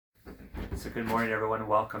So good morning, everyone.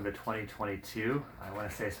 Welcome to 2022. I want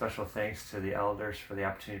to say a special thanks to the elders for the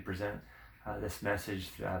opportunity to present this message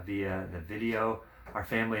via the video. Our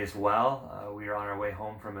family as well. We are on our way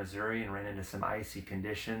home from Missouri and ran into some icy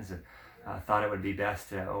conditions and thought it would be best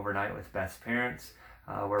to overnight with Beth's parents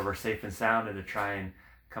where we're safe and sound and to try and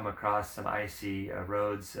come across some icy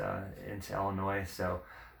roads into Illinois. So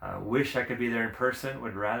wish I could be there in person,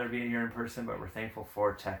 would rather be here in person, but we're thankful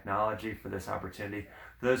for technology for this opportunity.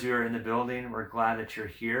 For those of you who are in the building, we're glad that you're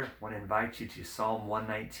here. I want to invite you to Psalm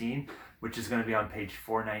 119, which is going to be on page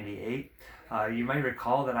 498. You might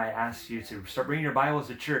recall that I asked you to start bringing your Bibles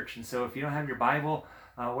to church. And so if you don't have your Bible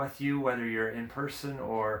with you, whether you're in person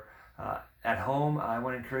or at home, I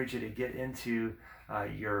want to encourage you to get into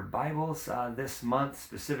your Bibles this month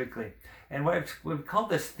specifically. And we've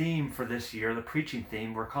called this theme for this year, the preaching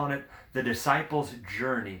theme, we're calling it the Disciples'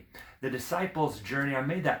 Journey. The Disciples' Journey, I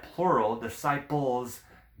made that plural, Disciples'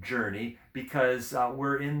 Journey, because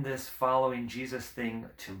we're in this following Jesus thing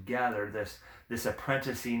together, this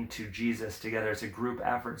apprenticing to Jesus together. It's a group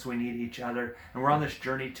effort, so we need each other, and we're on this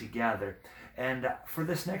journey together. And for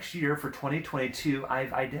this next year, for 2022,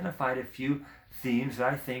 I've identified a few themes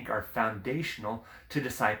that I think are foundational to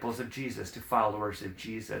disciples of Jesus, to followers of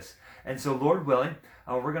Jesus. And so, Lord willing,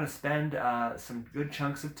 we're going to spend some good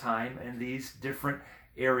chunks of time in these different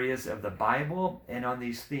areas of the Bible and on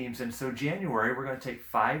these themes. And so January, we're going to take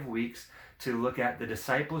 5 weeks to look at the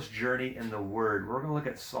disciples' journey in the Word. We're going to look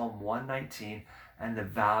at Psalm 119 and the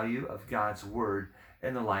value of God's Word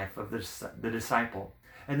in the life of the disciple.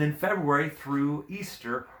 And then February through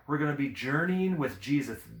Easter, we're going to be journeying with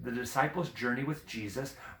Jesus, the disciples' journey with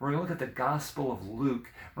Jesus. We're going to look at the Gospel of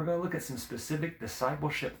Luke. We're going to look at some specific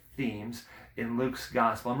discipleship themes in Luke's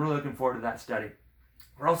Gospel. I'm really looking forward to that study.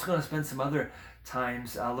 We're also going to spend some other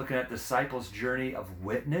times looking at the disciples' journey of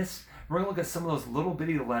witness. We're going to look at some of those little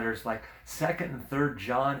bitty letters like 2nd and 3rd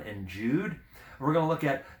John and Jude. We're going to look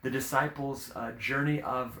at the disciples' journey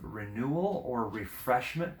of renewal or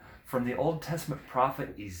refreshment from the Old Testament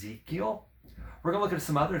prophet Ezekiel. We're going to look at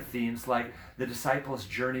some other themes like the disciples'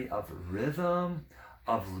 journey of rhythm,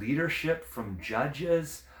 of leadership from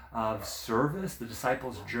Judges, of service, the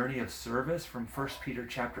disciples' journey of service from 1 Peter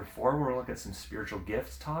chapter 4. We're going to look at some spiritual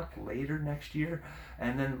gifts talk later next year.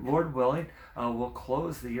 And then, Lord willing, we'll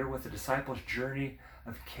close the year with the disciples' journey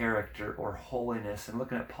of character or holiness and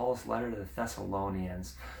looking at Paul's letter to the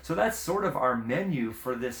Thessalonians. So that's sort of our menu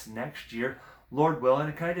for this next year. Lord willing,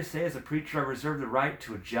 and can I just say as a preacher, I reserve the right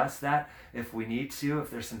to adjust that if we need to, if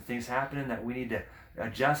there's some things happening that we need to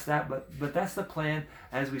adjust that, but that's the plan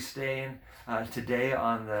as we stay in today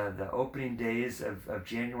on the opening days of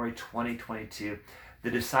January 2022, the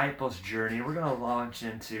disciples' journey. We're going to launch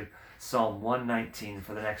into Psalm 119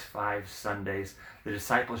 for the next 5 Sundays, the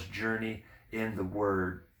disciples' journey in the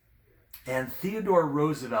Word. And Theodore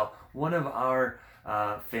Roosevelt, one of our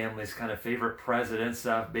family's kind of favorite presidents,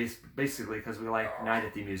 basically because we like Night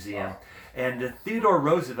at the Museum. And Theodore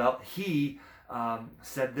Roosevelt, he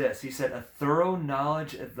said this. He said, "A thorough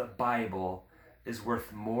knowledge of the Bible is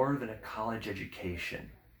worth more than a college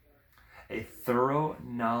education." A thorough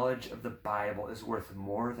knowledge of the Bible is worth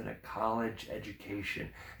more than a college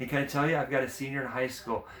education. And can I tell you, I've got a senior in high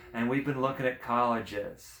school, and we've been looking at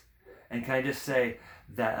colleges. And can I just say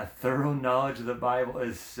that a thorough knowledge of the Bible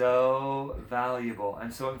is so valuable.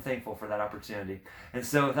 And so I'm thankful for that opportunity. And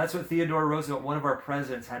so that's what Theodore Roosevelt, one of our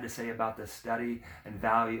presidents, had to say about the study and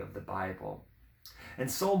value of the Bible.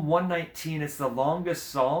 And Psalm 119, it's the longest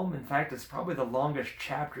psalm. In fact, it's probably the longest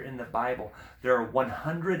chapter in the Bible. There are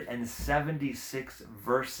 176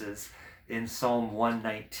 verses in Psalm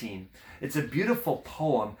 119. It's a beautiful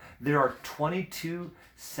poem. There are 22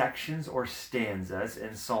 sections or stanzas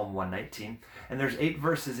in Psalm 119, and there's 8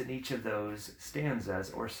 verses in each of those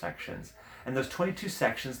stanzas or sections. And those 22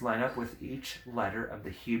 sections line up with each letter of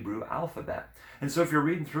the Hebrew alphabet. And so if you're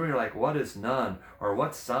reading through and you're like, what is Nun? Or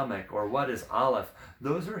what's Samek? Or what is Aleph?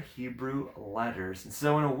 Those are Hebrew letters. And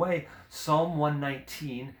so in a way, Psalm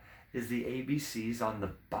 119 is the ABCs on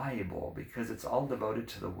the Bible because it's all devoted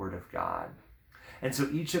to the Word of God. And so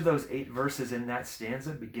each of those 8 verses in that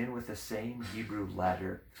stanza begin with the same Hebrew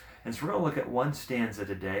letter. And so we're going to look at one stanza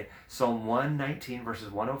today, Psalm 119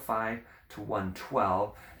 verses 105 to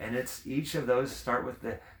 112. And it's each of those start with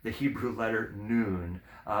the Hebrew letter Nun.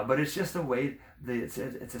 But it's just a way, it's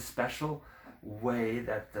a special way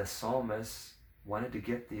that the psalmist wanted to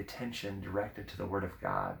get the attention directed to the Word of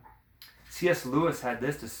God. C.S. Lewis had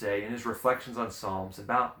this to say in his reflections on Psalms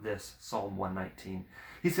about this Psalm 119.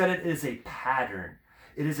 He said it is a pattern.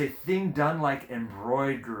 It is a thing done like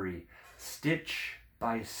embroidery, stitch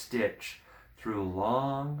by stitch, through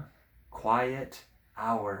long, quiet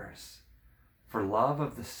hours. for love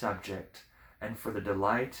of the subject, and for the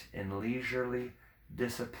delight in leisurely,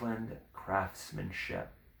 disciplined craftsmanship.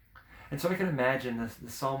 And so I can imagine the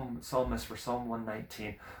psalmist for Psalm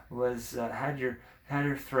 119 was had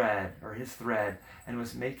her thread, or his thread, and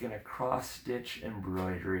was making a cross-stitch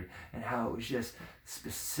embroidery, and how it was just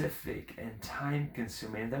specific and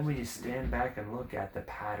time-consuming. And then when you stand back and look at the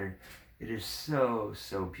pattern, it is so,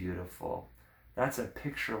 so beautiful. That's a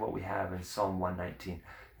picture of what we have in Psalm 119.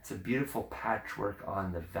 It's a beautiful patchwork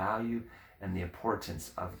on the value and the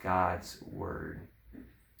importance of God's Word.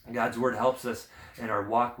 God's Word helps us in our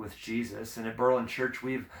walk with Jesus. And at Berlin Church,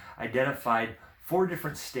 we've identified 4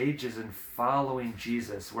 different stages in following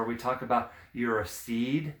Jesus, where we talk about you're a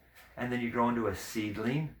seed, and then you grow into a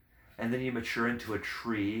seedling, and then you mature into a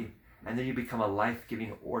tree, and then you become a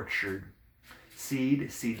life-giving orchard.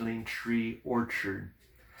 Seed, seedling, tree, orchard.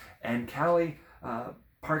 And Callie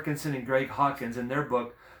Parkinson and Greg Hawkins, in their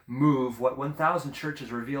book, Move, What 1,000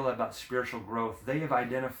 Churches Reveal About Spiritual Growth, they have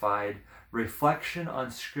identified reflection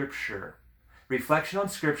on Scripture. Reflection on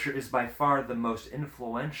Scripture is by far the most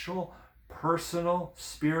influential, personal,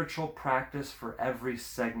 spiritual practice for every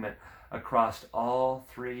segment across all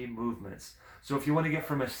 3 movements. So if you want to get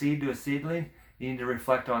from a seed to a seedling, you need to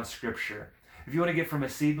reflect on Scripture. If you want to get from a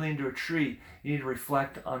seedling to a tree, you need to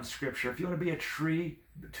reflect on Scripture. If you want to be a tree,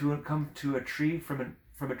 to come to a tree, from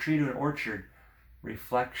a tree to an orchard,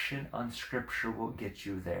 reflection on Scripture will get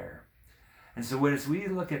you there. And so as we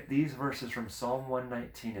look at these verses from Psalm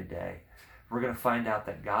 119 today, we're going to find out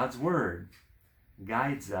that God's Word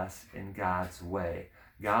guides us in God's way.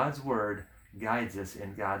 God's Word guides us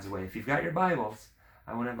in God's way. If you've got your Bibles,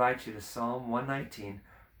 I want to invite you to Psalm 119,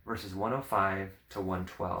 verses 105 to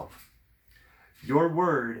 112. Your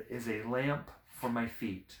word is a lamp for my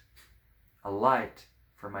feet, a light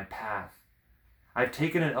for my path. I've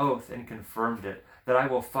taken an oath and confirmed it, that I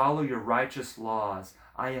will follow your righteous laws.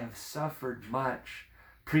 I have suffered much.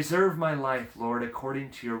 Preserve my life, Lord,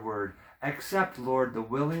 according to your word. Accept, Lord, the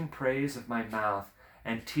willing praise of my mouth,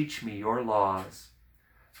 and teach me your laws.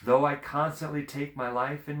 Though I constantly take my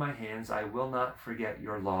life in my hands, I will not forget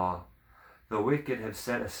your law. The wicked have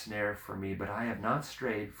set a snare for me, but I have not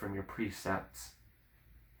strayed from your precepts.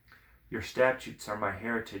 Your statutes are my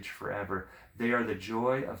heritage forever. They are the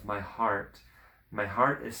joy of my heart. My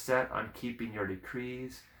heart is set on keeping your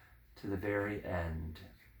decrees to the very end.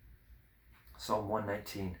 Psalm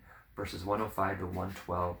 119, verses 105 to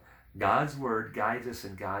 112. God's word guides us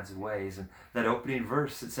in God's ways. And that opening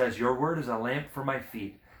verse, it says, your word is a lamp for my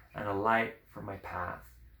feet and a light for my path.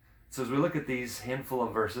 So as we look at these handful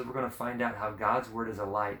of verses, we're going to find out how God's word is a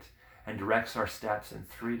light and directs our steps in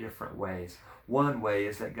 3 different ways. One way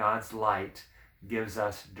is that God's light gives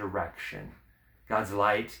us direction. God's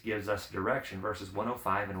light gives us direction, verses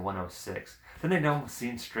 105 and 106. Doesn't it almost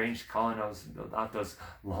seem strange calling out those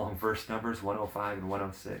long verse numbers, 105 and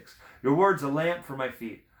 106? Your word's a lamp for my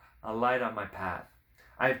feet, a light on my path.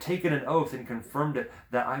 I have taken an oath and confirmed it,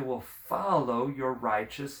 that I will follow your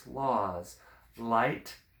righteous laws.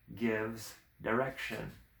 Light gives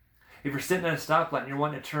direction. If you're sitting at a stoplight and you're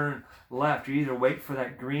wanting to turn left, you either wait for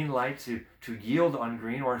that green light to yield on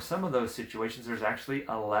green, or in some of those situations, there's actually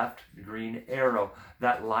a left green arrow.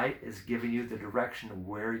 That light is giving you the direction of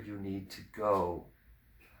where you need to go.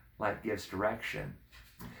 Light gives direction.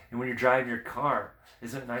 And when you're driving your car,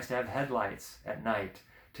 isn't it nice to have headlights at night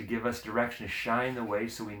to give us direction, to shine the way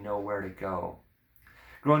so we know where to go?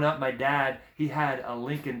 Growing up, my dad, he had a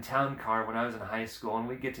Lincoln Town Car when I was in high school, and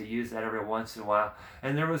we get to use that every once in a while.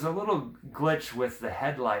 And there was a little glitch with the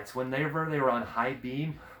headlights. Whenever they were on high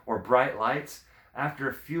beam or bright lights, after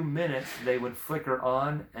a few minutes, they would flicker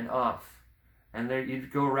on and off. And there,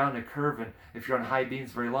 you'd go around a curve, and if you're on high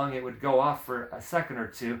beams very long, it would go off for a second or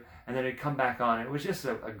two, and then it'd come back on. It was just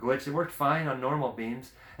a glitch. It worked fine on normal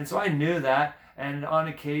beams. And so I knew that, and on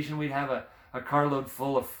occasion, we'd have a carload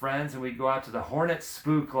full of friends, and we'd go out to the Hornet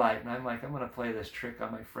Spook Light, and I'm like, I'm going to play this trick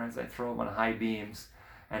on my friends. I throw them on high beams,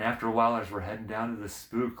 and after a while, as we're heading down to the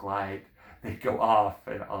Spook Light, they'd go off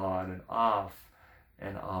and on and off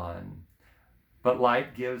and on. But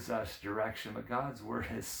light gives us direction, but God's word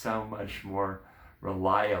is so much more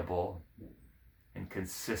reliable and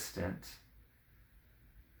consistent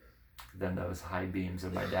than those high beams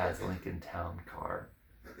of my dad's Lincoln Town Car.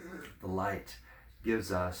 The light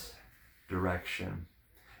gives us direction.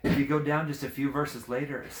 If you go down just a few verses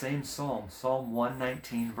later, same psalm, Psalm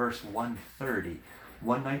 119, verse 130.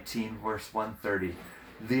 119, verse 130.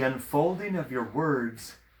 The unfolding of your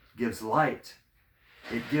words gives light.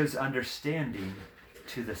 It gives understanding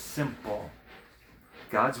to the simple.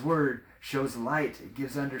 God's word shows light. It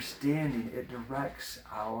gives understanding. It directs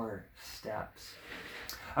our steps.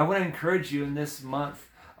 I want to encourage you in this month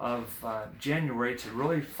of January to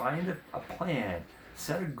really find a plan,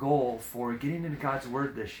 set a goal for getting into God's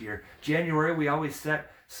Word this year. January, we always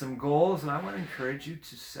set some goals, and I want to encourage you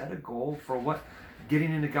to set a goal for what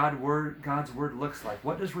getting into God's Word looks like.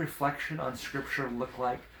 What does reflection on Scripture look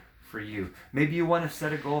like for you? Maybe you want to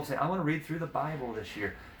set a goal and say, I want to read through the Bible this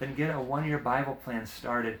year. Then get a one-year Bible plan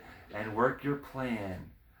started and work your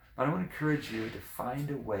plan. But I want to encourage you to find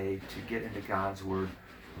a way to get into God's Word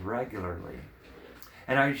regularly.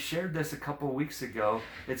 And I shared this a couple of weeks ago.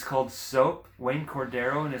 It's called SOAP. Wayne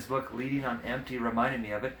Cordero in his book Leading on Empty reminded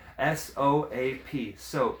me of it. SOAP.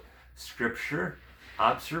 SOAP. Scripture,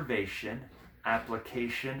 observation,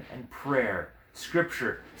 application, and prayer.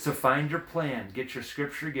 Scripture. So find your plan. Get your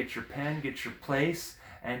scripture, get your pen, get your place,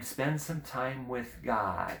 and spend some time with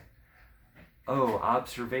God. Oh,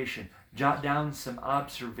 observation. Jot down some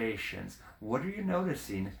observations. What are you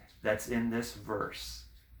noticing that's in this verse?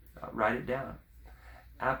 Write it down.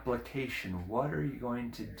 Application. What are you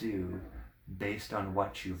going to do based on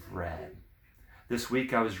what you've read? This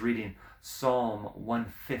week I was reading Psalm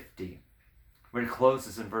 150, where it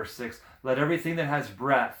closes in verse 6. Let everything that has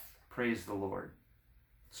breath praise the Lord.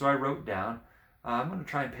 So I wrote down, I'm going to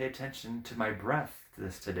try and pay attention to my breath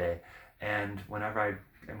this today. And whenever I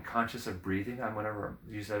am conscious of breathing, I'm going to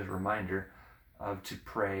use that as a reminder to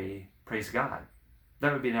praise God.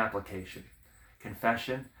 That would be an application.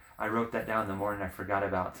 Confession. I wrote that down in the morning. I forgot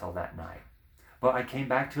about it till that night. But I came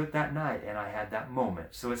back to it that night and I had that moment.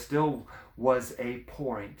 So it still was a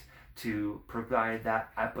point to provide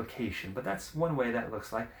that application. But that's one way that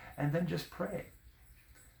looks like. And then just pray.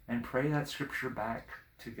 And pray that scripture back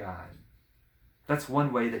to God. That's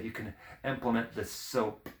one way that you can implement the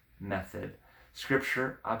SOAP method.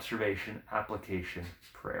 Scripture, observation, application,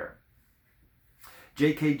 prayer.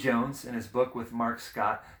 J.K. Jones, in his book with Mark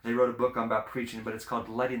Scott, they wrote a book about preaching, but it's called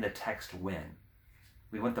Letting the Text Win.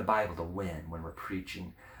 We want the Bible to win when we're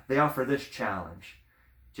preaching. They offer this challenge.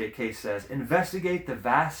 J.K. says, investigate the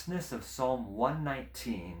vastness of Psalm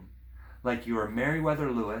 119 like you are Meriwether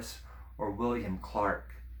Lewis or William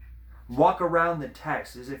Clark. Walk around the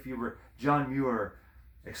text as if you were John Muir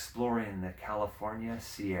exploring the California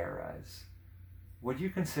Sierras. Would you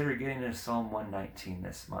consider getting into Psalm 119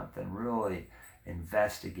 this month and really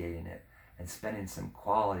investigating it and spending some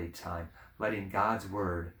quality time letting God's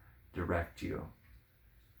Word direct you?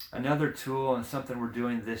 Another tool and something we're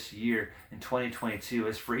doing this year in 2022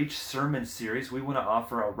 is for each sermon series, we want to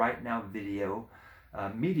offer a Right Now video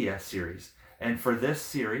media series. And for this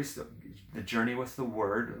series, The Journey with the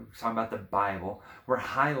Word, talking about the Bible, we're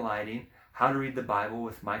highlighting how to read the Bible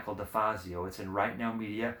with Michael DeFazio. It's in Right Now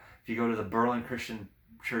Media. If you go to the Berlin Christian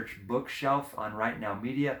Church bookshelf on Right Now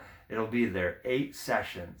Media, it'll be there. 8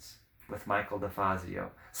 sessions with Michael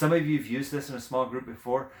DeFazio. Some of you have used this in a small group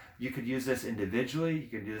before. You could use this individually. You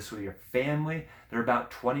can do this with your family. They're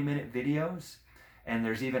about 20-minute videos. And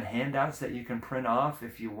there's even handouts that you can print off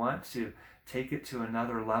if you want to take it to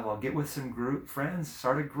another level. Get with some group friends.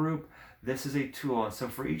 Start a group. This is a tool. And so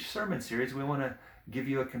for each sermon series, we want to give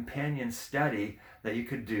you a companion study that you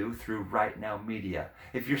could do through Right Now Media.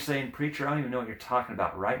 If you're saying, preacher, I don't even know what you're talking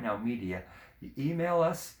about, Right Now Media, email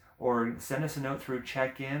us or send us a note through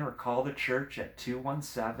check-in or call the church at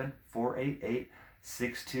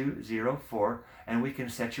 217-488-6204 and we can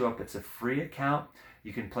set you up. It's a free account.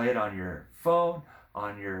 You can play it on your phone,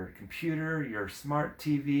 on your computer, your smart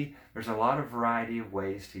TV. There's a lot of variety of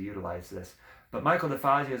ways to utilize this. But Michael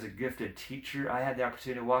DeFazio is a gifted teacher. I had the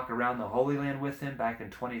opportunity to walk around the Holy Land with him back in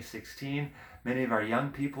 2016. Many of our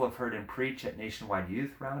young people have heard him preach at Nationwide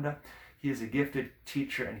Youth Roundup. He is a gifted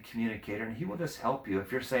teacher and communicator, and he will just help you.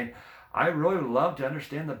 If you're saying, I really would love to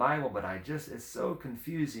understand the Bible, but it's so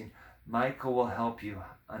confusing, Michael will help you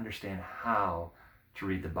understand how to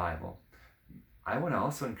read the Bible. I want to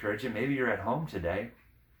also encourage you, maybe you're at home today,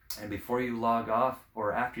 and before you log off,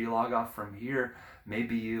 or after you log off from here,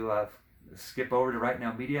 maybe you skip over to Right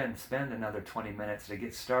Now Media and spend another 20 minutes to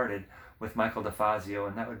get started with Michael DeFazio,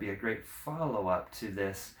 and that would be a great follow-up to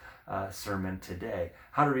this sermon today.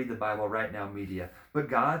 How to read the Bible, Right Now Media. But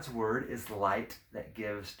God's Word is light that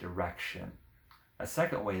gives direction. A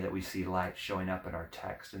second way that we see light showing up in our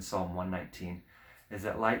text in Psalm 119 is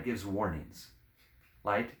that light gives warnings.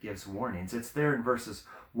 Light gives warnings. It's there in verses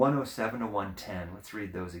 107 to 110. Let's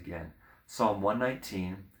read those again. Psalm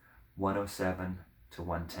 119, 107 to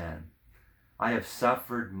 110. I have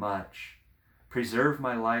suffered much. Preserve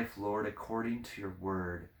my life, Lord, according to your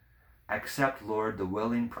word. Accept, Lord, the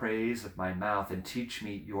willing praise of my mouth and teach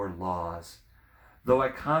me your laws. Though I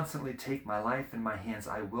constantly take my life in my hands,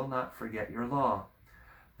 I will not forget your law.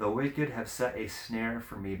 The wicked have set a snare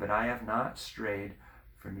for me, but I have not strayed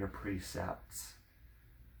from your precepts.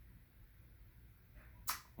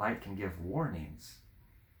 Light can give warnings.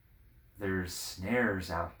 There's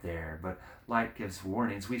snares out there, but light gives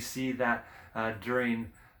warnings. We see that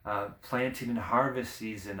during planting and harvest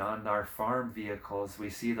season on our farm vehicles.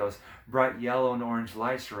 We see those bright yellow and orange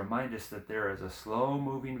lights to remind us that there is a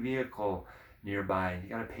slow-moving vehicle nearby, and you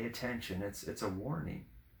got to pay attention. It's a warning.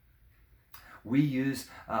 We use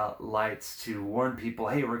lights to warn people,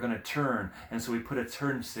 hey, we're going to turn. And so we put a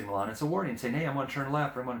turn signal on. It's a warning saying, hey, I'm going to turn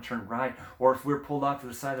left or I'm going to turn right. Or if we're pulled off to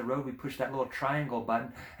the side of the road, we push that little triangle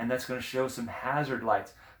button, and that's going to show some hazard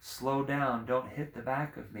lights. Slow down. Don't hit the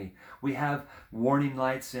back of me. We have warning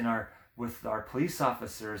lights with our police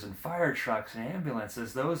officers and fire trucks and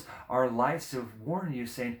ambulances. Those are lights to warn you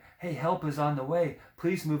saying, hey, help is on the way.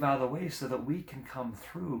 Please move out of the way so that we can come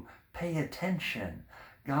through. Pay attention.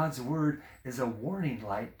 God's word is a warning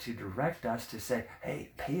light to direct us to say,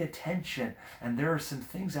 hey, pay attention. And there are some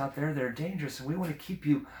things out there that are dangerous, and we want to keep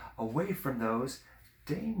you away from those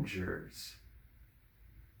dangers.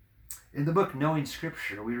 In the book Knowing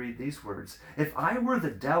Scripture, we read these words: if I were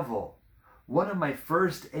the devil, one of my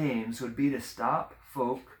first aims would be to stop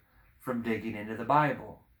folk from digging into the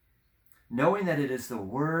Bible. Knowing that it is the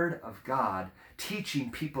Word of God,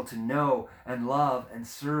 teaching people to know and love and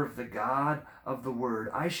serve the God of the Word,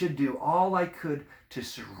 I should do all I could to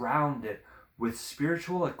surround it with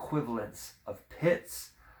spiritual equivalents of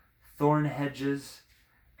pits, thorn hedges,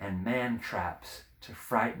 and man traps to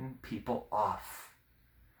frighten people off.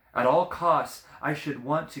 At all costs, I should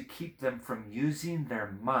want to keep them from using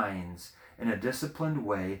their minds in a disciplined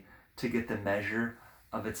way to get the measure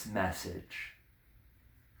of its message.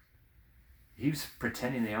 He was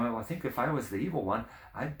pretending, well, I think if I was the evil one,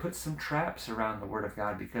 I'd put some traps around the Word of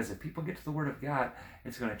God, because if people get to the Word of God,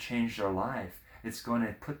 it's going to change their life. It's going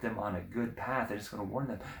to put them on a good path. It's going to warn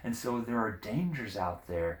them. And so there are dangers out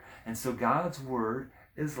there. And so God's Word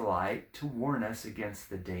is light to warn us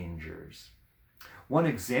against the dangers. One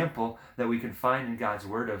example that we can find in God's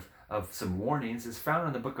Word of some warnings is found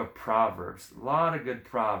in the book of Proverbs. A lot of good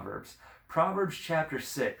Proverbs. Proverbs chapter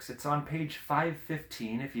 6. It's on page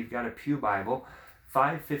 515 if you've got a Pew Bible.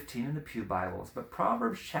 515 in the Pew Bibles. But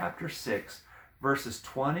Proverbs chapter 6, verses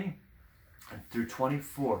 20 through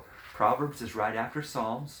 24. Proverbs is right after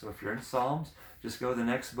Psalms. So if you're in Psalms, just go to the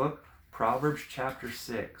next book, Proverbs chapter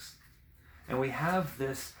 6. And we have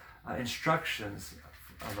this instructions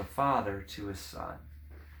of a father to his son.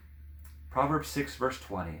 Proverbs 6, verse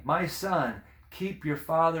 20. My son, keep your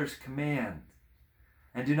father's command,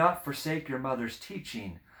 and do not forsake your mother's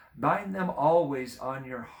teaching. Bind them always on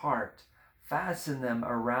your heart. Fasten them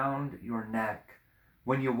around your neck.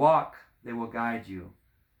 When you walk, they will guide you.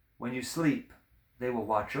 When you sleep, they will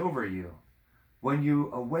watch over you. When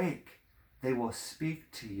you awake, they will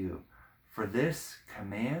speak to you. For this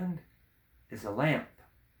command is a lamp.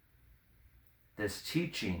 This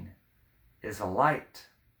teaching is a light.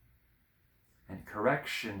 And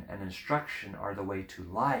correction and instruction are the way to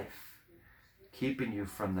life, keeping you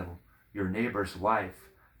from your neighbor's wife,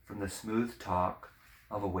 from the smooth talk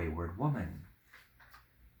of a wayward woman.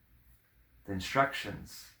 The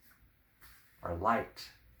instructions are light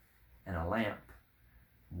and a lamp,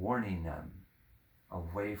 warning them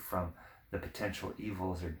away from the potential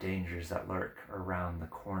evils or dangers that lurk around the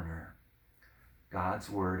corner. God's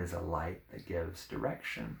word is a light that gives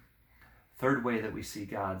direction. Third way that we see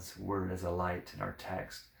God's word as a light in our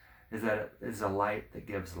text is that it is a light that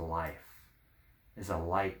gives life. Is a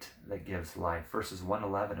light that gives life. Verses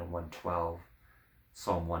 111 and 112,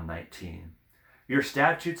 Psalm 119. Your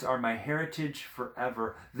statutes are my heritage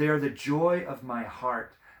forever. They are the joy of my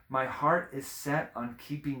heart. My heart is set on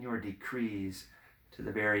keeping your decrees to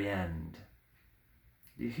the very end.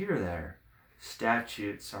 Do you hear there?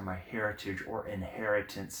 Statutes are my heritage or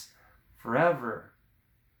inheritance forever.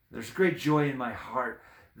 There's great joy in my heart.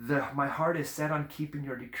 My heart is set on keeping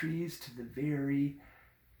your decrees to the very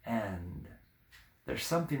end. There's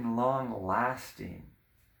something long-lasting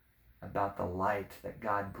about the light that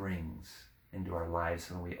God brings into our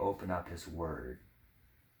lives when we open up His Word.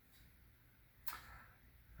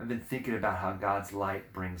 I've been thinking about how God's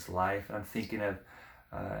light brings life. I'm thinking of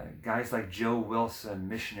guys like Joe Wilson,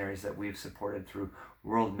 missionaries that we've supported through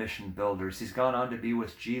World Mission Builders. He's gone on to be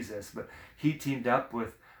with Jesus, but he teamed up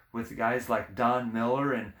with guys like Don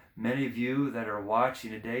Miller and many of you that are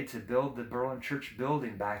watching today to build the Berlin Church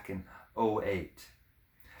building back in 2008.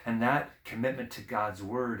 And that commitment to God's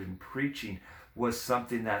Word and preaching was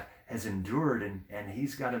something that has endured, and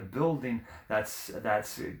he's got a building that's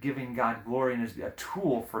giving God glory and is a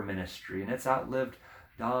tool for ministry, and it's outlived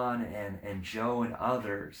Don and Joe and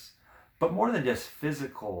others. But more than just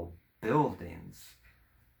physical buildings,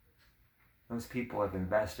 Those people have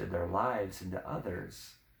invested their lives into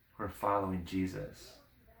others who are following Jesus.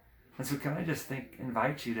 And so can I just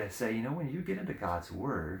invite you to say, when you get into God's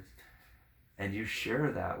Word and you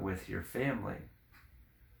share that with your family,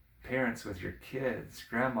 parents with your kids,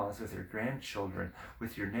 grandmas with your grandchildren,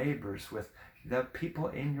 with your neighbors, with the people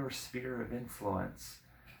in your sphere of influence,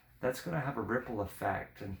 that's going to have a ripple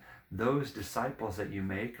effect. And those disciples that you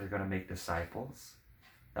make are going to make disciples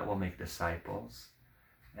that will make disciples.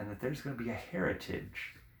 And that there's going to be a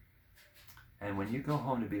heritage. And when you go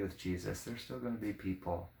home to be with Jesus, there's still going to be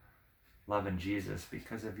people loving Jesus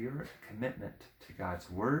because of your commitment to God's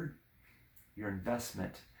Word, your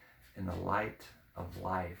investment in the light of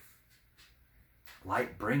life.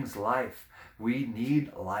 Light brings life. We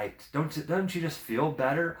need light. Don't you just feel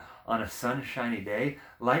better on a sunshiny day?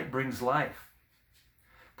 Light brings life.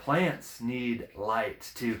 Plants need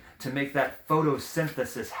light to make that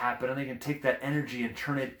photosynthesis happen, and they can take that energy and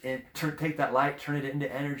take that light, turn it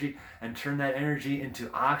into energy, and turn that energy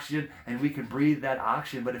into oxygen, and we can breathe that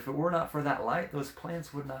oxygen. But if it were not for that light, those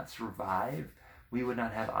plants would not survive. We would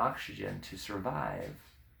not have oxygen to survive.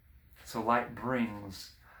 So light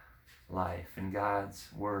brings life, and God's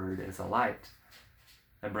Word is a light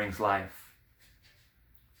that brings life.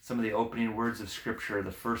 Some of the opening words of Scripture,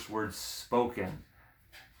 the first words spoken,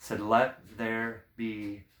 said, "Let there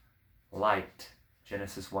be light."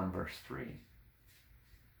 Genesis 1 verse 3.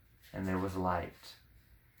 And there was light.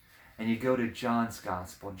 And you go to John's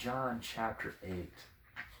Gospel, John chapter 8.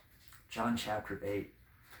 John chapter 8.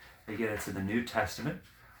 Again, it's in the New Testament.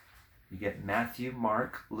 You get Matthew,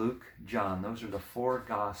 Mark, Luke, John. Those are the four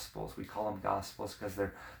Gospels. We call them Gospels because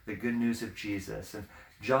they're the good news of Jesus. And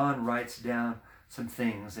John writes down some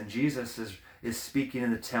things, and Jesus is speaking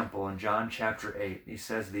in the temple in John chapter 8. He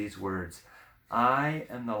says these words, "I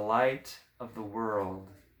am the light of the world.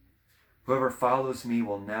 Whoever follows me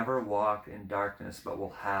will never walk in darkness, but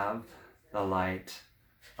will have the light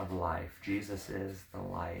of life." Jesus is the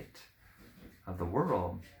light of the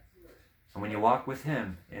world. And when you walk with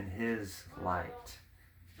him in his light,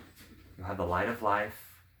 you'll have the light of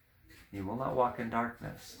life. You will not walk in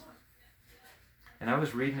darkness. And I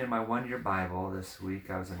was reading in my one-year Bible this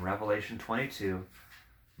week. I was in Revelation 22,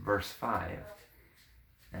 verse 5.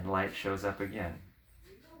 And light shows up again.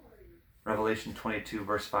 Revelation 22,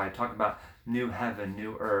 verse 5. Talk about new heaven,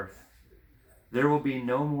 new earth. "There will be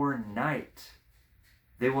no more night.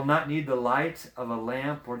 They will not need the light of a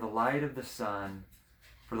lamp or the light of the sun.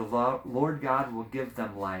 For the Lord God will give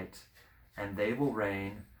them light, and they will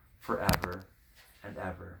reign forever and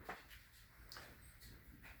ever."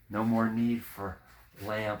 No more need for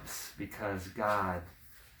lamps, because God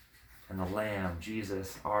and the Lamb,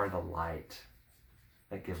 Jesus, are the light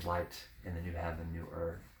that give light in the new heaven, new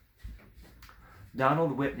earth.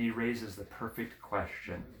 Donald Whitney raises the perfect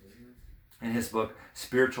question in his book,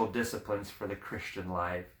 Spiritual Disciplines for the Christian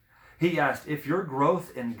Life. He asked, if your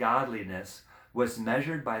growth in godliness was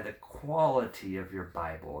measured by the quality of your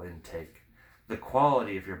Bible intake, the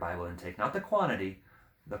quality of your Bible intake, not the quantity,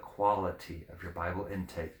 the quality of your Bible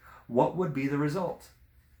intake, what would be the result?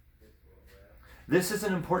 This is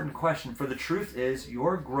an important question, for the truth is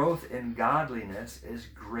your growth in godliness is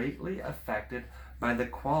greatly affected by the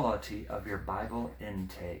quality of your Bible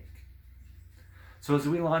intake. So as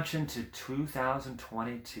we launch into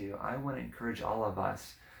 2022, I want to encourage all of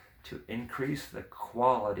us to increase the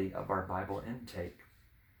quality of our Bible intake.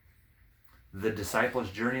 The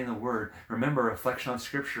disciples' journey in the Word, remember, reflection on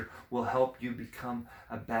Scripture will help you become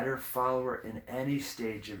a better follower in any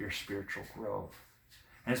stage of your spiritual growth.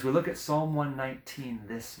 And as we look at Psalm 119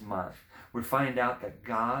 this month, we find out that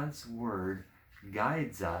God's Word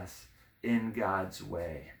guides us in God's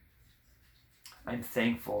way. I'm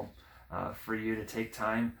thankful for you to take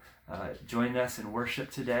time, join us in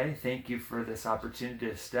worship today. Thank you for this opportunity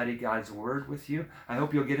to study God's Word with you. I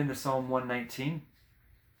hope you'll get into Psalm 119.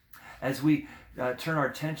 As we turn our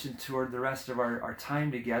attention toward the rest of our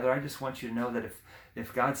time together, I just want you to know that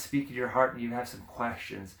if God's speaking to your heart and you have some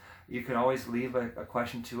questions, you can always leave a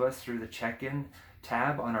question to us through the check-in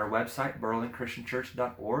tab on our website,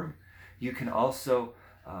 berlinchristianchurch.org. You can also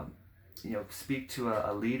speak to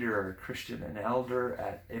a leader or a Christian, an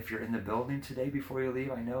elder, if you're in the building today before you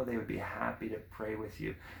leave. I know they would be happy to pray with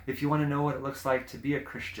you. If you want to know what it looks like to be a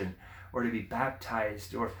Christian, or to be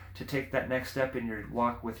baptized, or to take that next step in your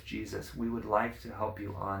walk with Jesus, we would like to help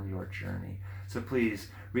you on your journey. So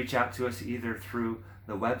please reach out to us either through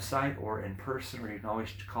the website or in person, or you can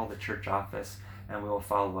always call the church office and we will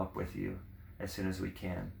follow up with you as soon as we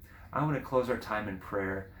can. I want to close our time in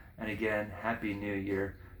prayer. And again, Happy New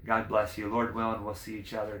Year. God bless you. Lord willing, we'll see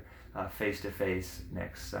each other face to face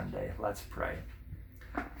next Sunday. Let's pray.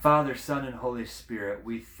 Father, Son, and Holy Spirit,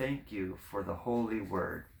 we thank you for the holy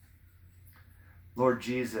word. Lord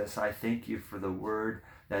Jesus, I thank you for the word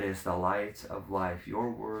that is the light of life.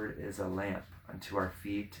 Your word is a lamp unto our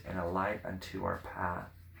feet and a light unto our path.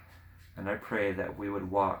 And I pray that we would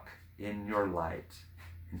walk in your light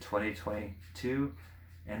in 2022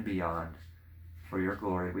 and beyond. For your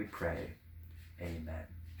glory we pray. Amen.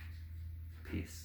 Peace.